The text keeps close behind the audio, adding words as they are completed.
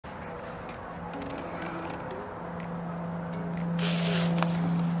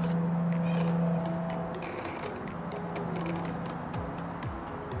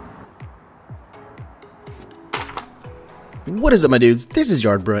What is up, my dudes? This is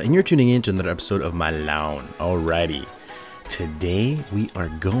YardBrah, and you're tuning in to another episode of my lawn. Alrighty, today we are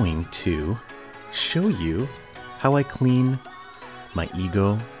going to show you how I clean my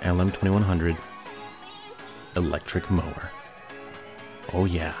EGO LM2100 electric mower. Oh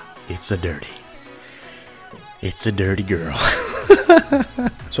yeah, it's a dirty girl.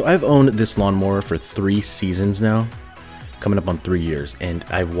 So I've owned this lawnmower for 3 seasons now, coming up on 3 years, and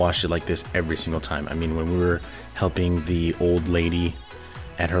I've washed it like this every single time. I mean, when we were helping the old lady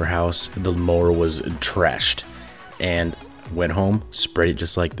at her house, the mower was trashed, and went home, sprayed it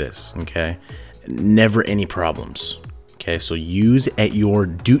just like this. Okay, never any problems. Okay, so use at your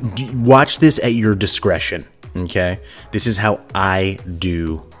watch this at your discretion. Okay, this is how I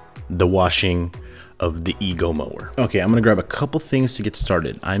do the washing of the EGO mower. Okay, I'm gonna grab a couple things to get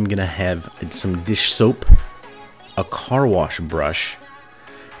started. I'm gonna have some dish soap, a car wash brush,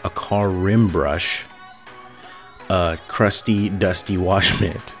 a car rim brush, a crusty dusty wash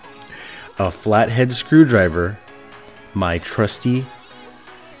mitt, a flathead screwdriver, my trusty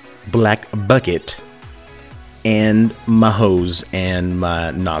black bucket, and my hose and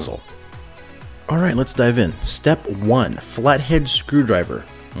my nozzle. Alright, let's dive in. Step 1, flathead screwdriver.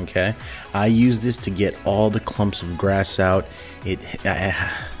 Okay, I use this to get all the clumps of grass out.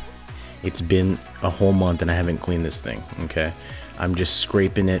 It's been a whole month and I haven't cleaned this thing. Okay, I'm just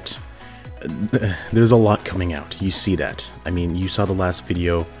scraping it. There's a lot coming out. You see that? I mean, you saw the last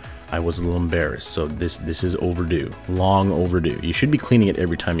video. I was a little embarrassed, so this is overdue, long overdue. You should be cleaning it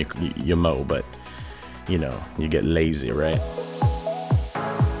every time you mow, but you know, you get lazy, right?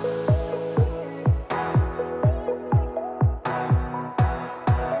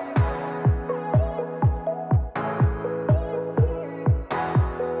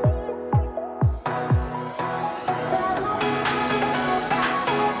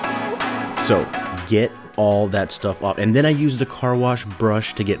 So get all that stuff off, and then I use the car wash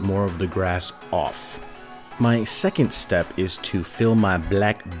brush to get more of the grass off. My second step is to fill my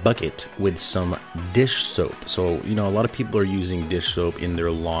black bucket with some dish soap. So, you know, a lot of people are using dish soap in their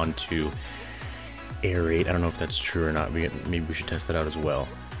lawn to aerate. I don't know if that's true or not. Maybe we should test that out as well.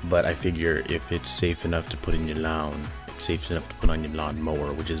 But I figure if it's safe enough to put in your lawn, it's safe enough to put on your lawn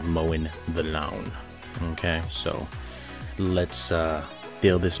mower, which is mowing the lawn. Okay, so let's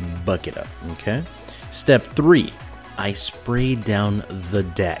fill this bucket up. Okay, step 3, I spray down the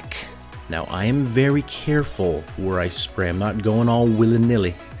deck. Now I am very careful where I spray. I'm not going all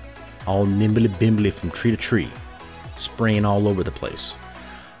willy-nilly, all nimbly-bimbly from tree to tree, spraying all over the place.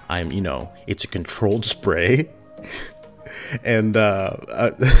 I'm, you know, it's a controlled spray. And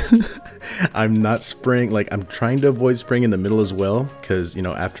I'm not spraying, like, I'm trying to avoid spraying in the middle as well, because, you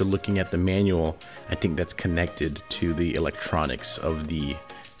know, after looking at the manual, I think that's connected to the electronics of the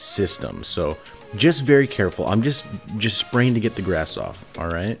system. So just very careful. I'm just spraying to get the grass off. All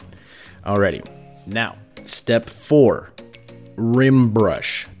right, alrighty. Now step 4, rim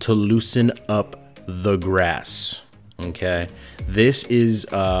brush to loosen up the grass. Okay, this is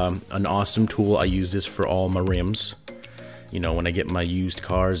an awesome tool. I use this for all my rims. You know, when I get my used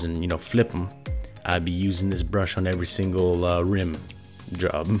cars and, you know, flip them, I'd be using this brush on every single rim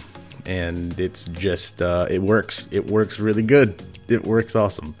job. And it's just, it works. It works really good. It works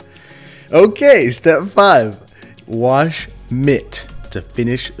awesome. Okay, step 5, wash mitt to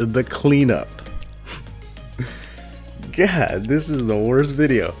finish the cleanup. God, this is the worst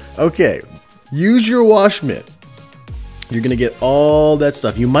video. Okay, use your wash mitt. You're gonna get all that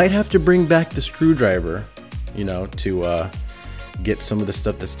stuff. You might have to bring back the screwdriver, you know, to get some of the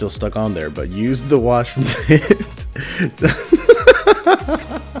stuff that's still stuck on there, but use the wash mitt.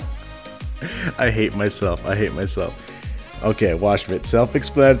 I hate myself. Okay, wash mitt,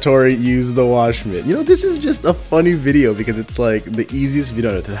 self-explanatory. Use the wash mitt. You know, this is just a funny video because it's like the easiest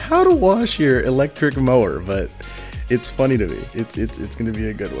video to how to wash your electric mower, but it's funny to me. It's gonna be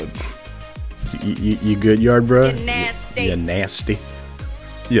a good one. You good, YardBrah? You're nasty. You're nasty.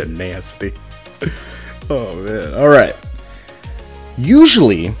 You're nasty. Oh man. All right.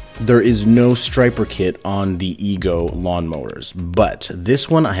 Usually there is no striper kit on the EGO lawnmowers, but this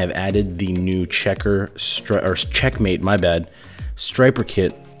one I have added the new checkmate, my bad, striper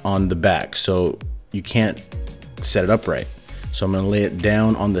kit on the back, so you can't set it up right. So I'm gonna lay it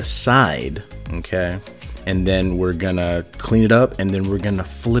down on the side, okay, and then we're gonna clean it up, and then we're gonna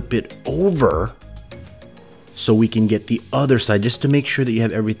flip it over so we can get the other side, just to make sure that you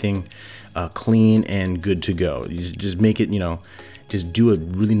have everything clean and good to go. You just make it, you know, just do a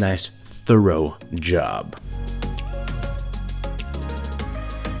really nice, thorough job.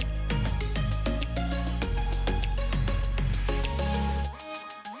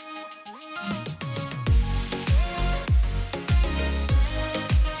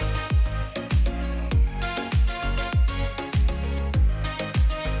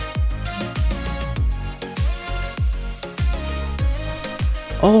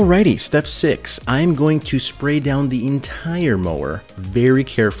 Alrighty, step 6. I'm going to spray down the entire mower very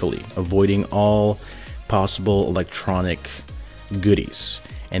carefully, avoiding all possible electronic goodies.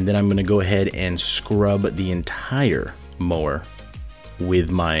 And then I'm going to go ahead and scrub the entire mower with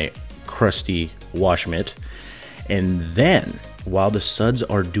my crusty wash mitt. And then, while the suds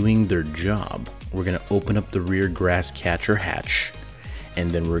are doing their job, we're going to open up the rear grass catcher hatch. And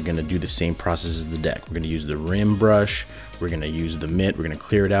then we're going to do the same process as the deck. We're going to use the rim brush, we're going to use the mitt, we're going to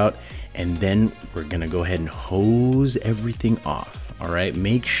clear it out, and then we're going to go ahead and hose everything off. All right,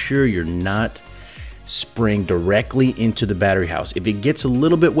 make sure you're not spraying directly into the battery house. If it gets a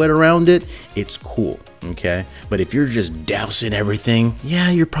little bit wet around it, it's cool, okay? But if you're just dousing everything, yeah,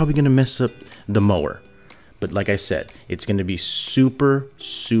 you're probably going to mess up the mower. But like I said, it's going to be super,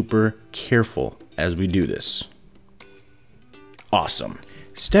 super careful as we do this. Awesome.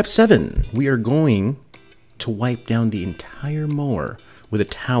 Step 7, we are going to wipe down the entire mower with a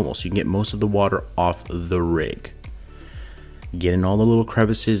towel so you can get most of the water off the rig. Get in all the little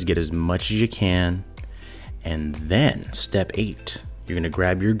crevices, get as much as you can. And then step 8, you're going to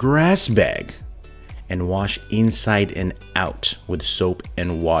grab your grass bag and wash inside and out with soap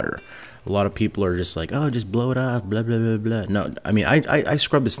and water. A lot of people are just like, oh, just blow it off, blah, blah, blah, blah. No, I mean, I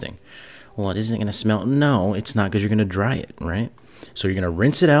scrub this thing. Well, it isn't going to smell. No, it's not, because you're going to dry it, right? So you're going to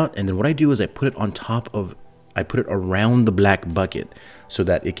rinse it out, and then what I do is I put it around the black bucket so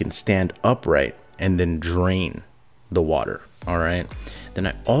that it can stand upright and then drain the water, all right? Then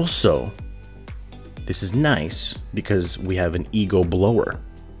I also, this is nice because we have an EGO blower.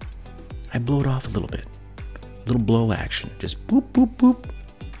 I blow it off a little bit, little blow action, just boop, boop, boop,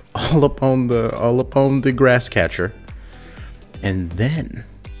 all upon the grass catcher, and then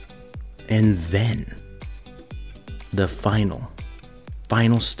the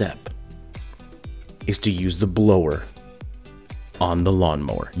final step is to use the blower on the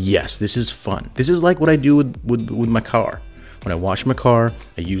lawnmower. Yes, this is fun. This is like what I do with my car. When I wash my car,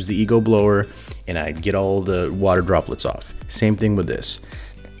 I use the EGO blower and I get all the water droplets off. Same thing with this.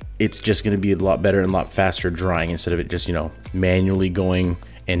 It's just going to be a lot better and a lot faster drying instead of it just, you know, manually going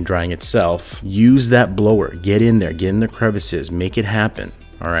and drying itself. Use that blower. Get in there, get in the crevices, make it happen.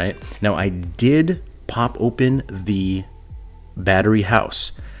 All right. Now I did pop open the battery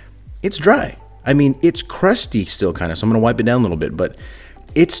house. It's dry. I mean, it's crusty still kind of, so I'm going to wipe it down a little bit, but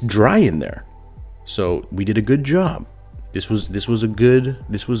it's dry in there. So we did a good job. This was a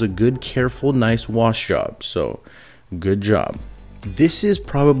good, careful, nice wash job. So good job. This is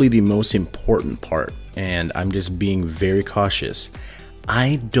probably the most important part, and I'm just being very cautious.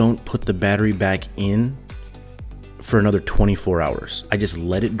 I don't put the battery back in for another 24 hours. I just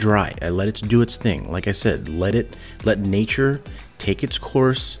let it dry. I let it do its thing. Like I said, let nature take its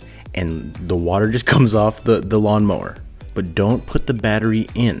course, and the water just comes off the lawnmower. But don't put the battery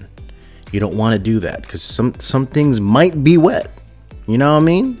in. You don't want to do that because some things might be wet. You know what I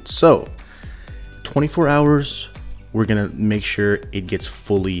mean? So 24 hours, we're gonna make sure it gets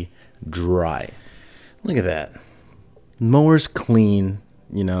fully dry. Look at that. Mower's clean.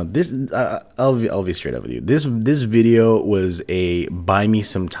 You know, this I'll be straight up with you. This video was a buy me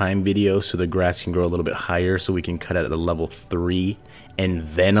some time video so the grass can grow a little bit higher so we can cut it at a level 3 and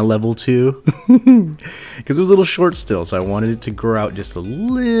then a level 2 because it was a little short still, so I wanted it to grow out just a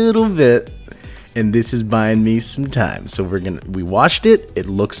little bit, and this is buying me some time. So we washed it, it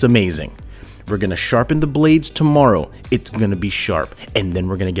looks amazing. We're gonna sharpen the blades tomorrow. It's gonna be sharp, and then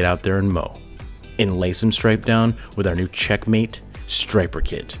we're gonna get out there and mow and lay some stripe down with our new Checkmate striper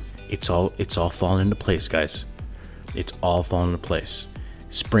kit. It's all falling into place, guys. It's all falling into place.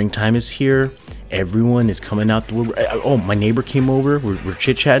 Springtime is here. Everyone is coming out the wood. Oh, my neighbor came over. We're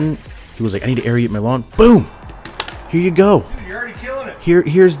chit-chatting. He was like, I need to aerate my lawn. Boom! Here you go. Dude, you're already killing it.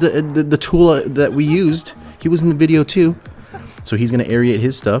 Here's the tool that we used. He was in the video too. So he's gonna aerate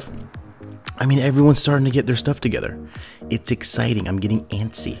his stuff. I mean, everyone's starting to get their stuff together. It's exciting. I'm getting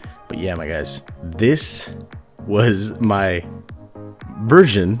antsy. But yeah, my guys, this was my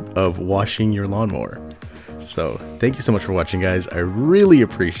version of washing your lawnmower. So thank you so much for watching, guys. I really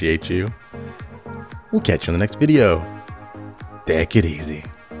appreciate you. We'll catch you in the next video. Take it easy.